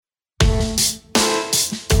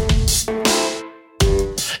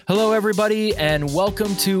Hello, everybody, and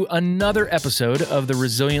welcome to another episode of the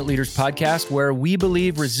Resilient Leaders Podcast, where we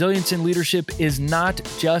believe resilience in leadership is not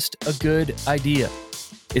just a good idea.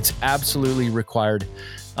 It's absolutely required.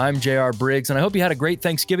 I'm J.R. Briggs, and I hope you had a great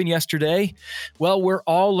Thanksgiving yesterday. Well, we're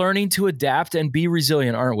all learning to adapt and be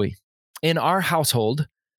resilient, aren't we? In our household,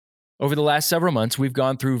 over the last several months, we've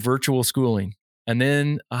gone through virtual schooling and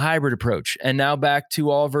then a hybrid approach, and now back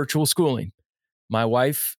to all virtual schooling. My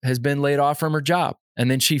wife has been laid off from her job, and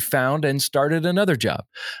then she found and started another job.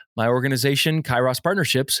 My organization, Kairos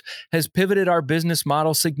Partnerships, has pivoted our business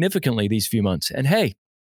model significantly these few months. And hey,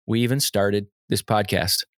 we even started this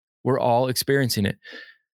podcast. We're all experiencing it.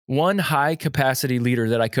 One high capacity leader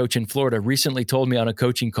that I coach in Florida recently told me on a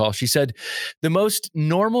coaching call, she said, the most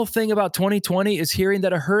normal thing about 2020 is hearing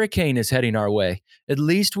that a hurricane is heading our way. At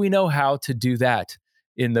least we know how to do that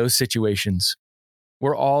in those situations.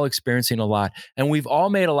 We're all experiencing a lot, and we've all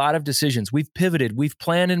made a lot of decisions. We've pivoted, we've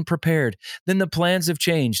planned and prepared. Then the plans have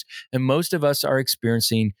changed, and most of us are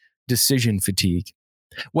experiencing decision fatigue.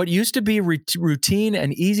 What used to be routine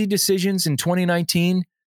and easy decisions in 2019,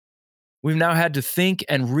 we've now had to think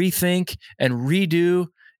and rethink and redo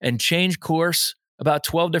and change course about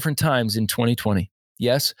 12 different times in 2020.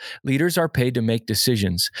 Yes, leaders are paid to make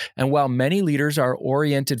decisions, and while many leaders are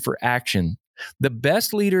oriented for action, the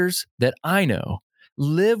best leaders that I know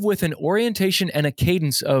live with an orientation and a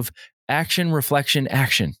cadence of action, reflection,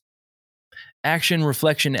 action. Action,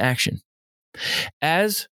 reflection, action.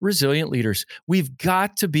 As resilient leaders, we've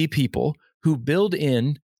got to be people who build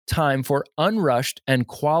in time for unrushed and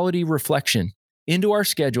quality reflection into our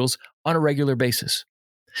schedules on a regular basis.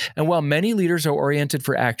 And while many leaders are oriented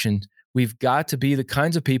for action, we've got to be the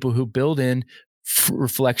kinds of people who build in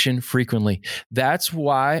reflection frequently. That's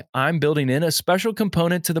why I'm building in a special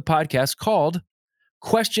component to the podcast called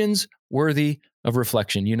Questions Worthy of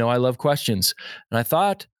Reflection. You know, I love questions. And I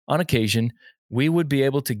thought on occasion, we would be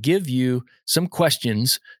able to give you some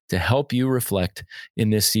questions to help you reflect in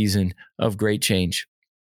this season of great change.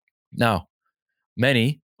 Now,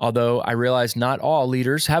 many, although I realize not all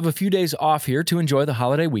leaders, have a few days off here to enjoy the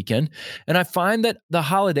holiday weekend. And I find that the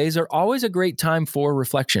holidays are always a great time for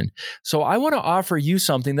reflection. So I want to offer you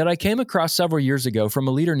something that I came across several years ago from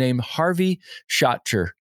a leader named Harvey Schotcher.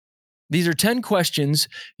 These are 10 questions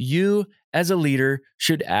you as a leader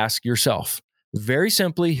should ask yourself. Very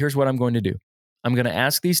simply, here's what I'm going to do. I'm going to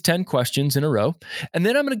ask these 10 questions in a row, and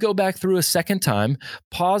then I'm going to go back through a second time,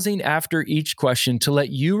 pausing after each question to let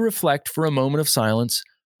you reflect for a moment of silence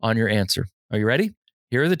on your answer. Are you ready?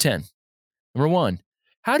 Here are the 10. Number 1,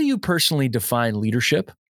 how do you personally define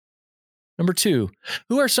leadership? Number 2,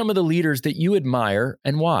 who are some of the leaders that you admire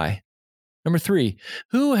and why? Number 3,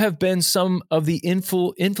 who have been some of the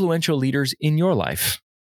influential leaders in your life?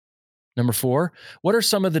 Number 4, what are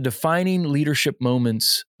some of the defining leadership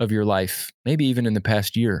moments of your life, maybe even in the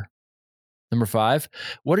past year? Number 5,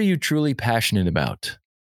 what are you truly passionate about?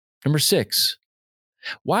 Number 6,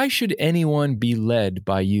 why should anyone be led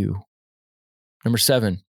by you? Number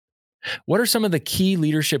 7, what are some of the key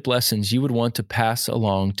leadership lessons you would want to pass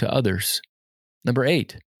along to others? Number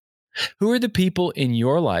 8, who are the people in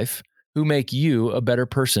your life who make you a better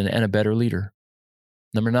person and a better leader?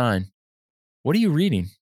 Number 9, what are you reading?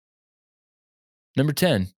 Number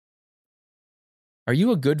 10, are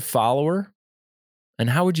you a good follower? And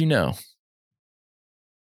how would you know?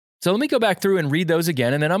 So let me go back through and read those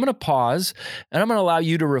again, and then I'm going to pause, and I'm going to allow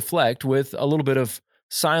you to reflect with a little bit of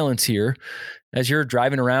silence here as you're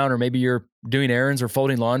driving around, or maybe you're doing errands or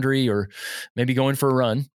folding laundry, or maybe going for a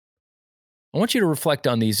run. I want you to reflect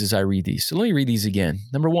on these as I read these. So let me read these again.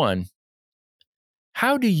 Number 1,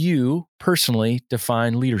 how do you personally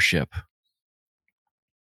define leadership?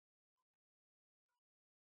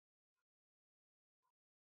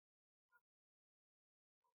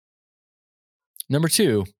 Number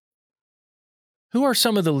 2, who are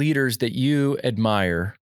some of the leaders that you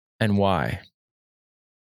admire and why?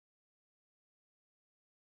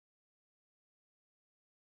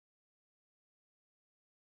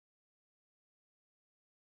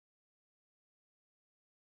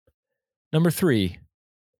 Number 3,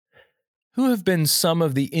 who have been some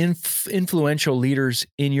of the influential leaders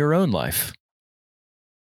in your own life?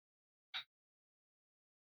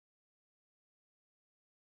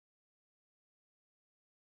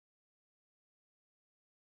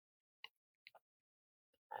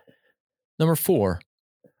 Number 4,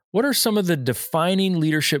 what are some of the defining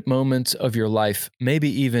leadership moments of your life, maybe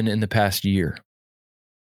even in the past year?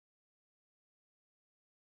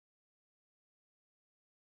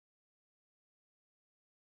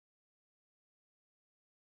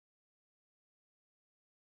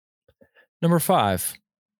 Number 5,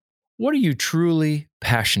 What are you truly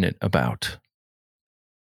passionate about?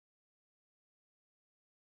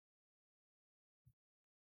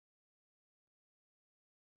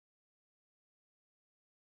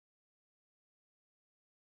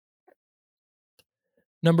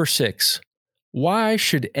 Number 6, why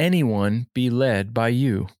should anyone be led by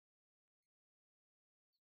you?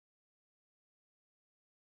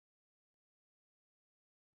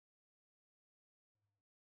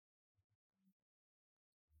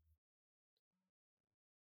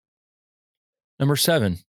 Number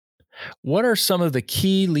 7, what are some of the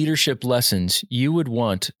key leadership lessons you would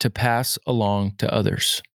want to pass along to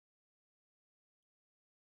others?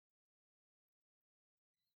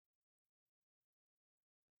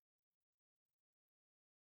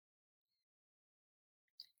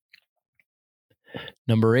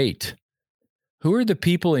 Number 8, who are the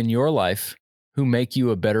people in your life who make you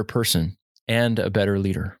a better person and a better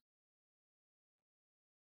leader?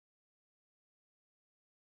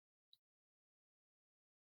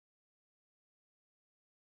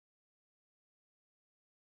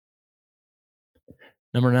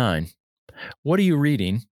 Number 9, what are you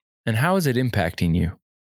reading and how is it impacting you?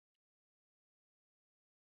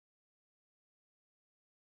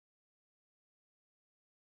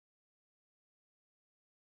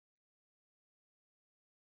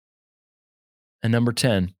 And number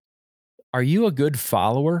 10, are you a good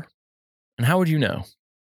follower and how would you know?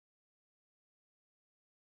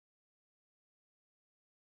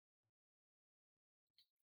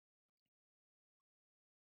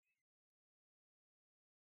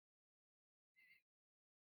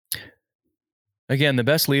 Again, the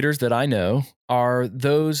best leaders that I know are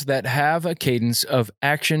those that have a cadence of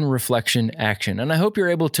action, reflection, action. And I hope you're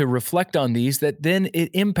able to reflect on these, that then it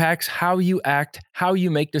impacts how you act, how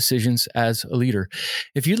you make decisions as a leader.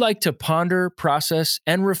 If you'd like to ponder, process,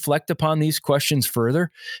 and reflect upon these questions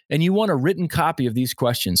further, and you want a written copy of these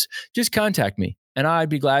questions, just contact me and I'd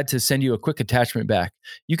be glad to send you a quick attachment back.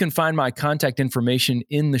 You can find my contact information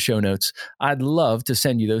in the show notes. I'd love to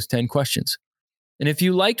send you those 10 questions. And if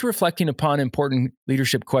you liked reflecting upon important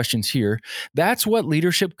leadership questions here, that's what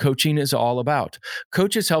leadership coaching is all about.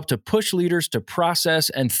 Coaches help to push leaders to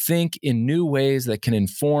process and think in new ways that can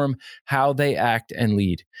inform how they act and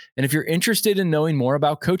lead. And if you're interested in knowing more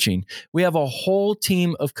about coaching, we have a whole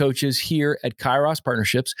team of coaches here at Kairos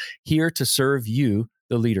Partnerships here to serve you,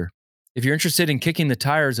 the leader. If you're interested in kicking the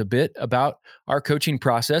tires a bit about our coaching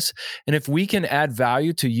process, and if we can add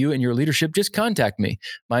value to you and your leadership, just contact me.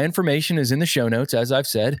 My information is in the show notes, as I've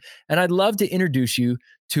said, and I'd love to introduce you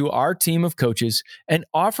to our team of coaches and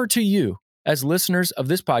offer to you, as listeners of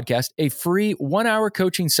this podcast, a free 1-hour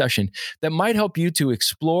coaching session that might help you to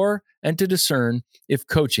explore and to discern if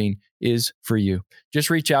coaching is for you. Just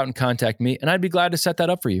reach out and contact me, and I'd be glad to set that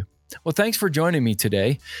up for you. Well, thanks for joining me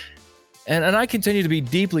today. And I continue to be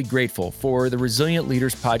deeply grateful for the Resilient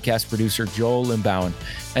Leaders podcast producer, Joel Limbowen.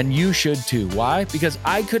 And you should too. Why? Because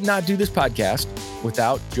I could not do this podcast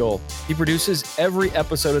without Joel. He produces every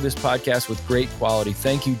episode of this podcast with great quality.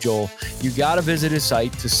 Thank you, Joel. You got to visit his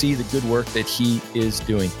site to see the good work that he is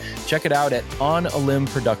doing. Check it out at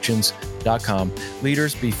onalimbproductions.com.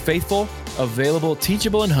 Leaders, be faithful, available,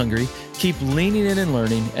 teachable, and hungry. Keep leaning in and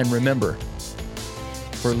learning. And remember,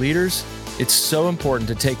 for leaders, it's so important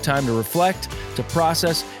to take time to reflect, to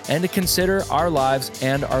process, and to consider our lives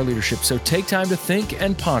and our leadership. So take time to think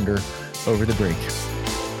and ponder over the break.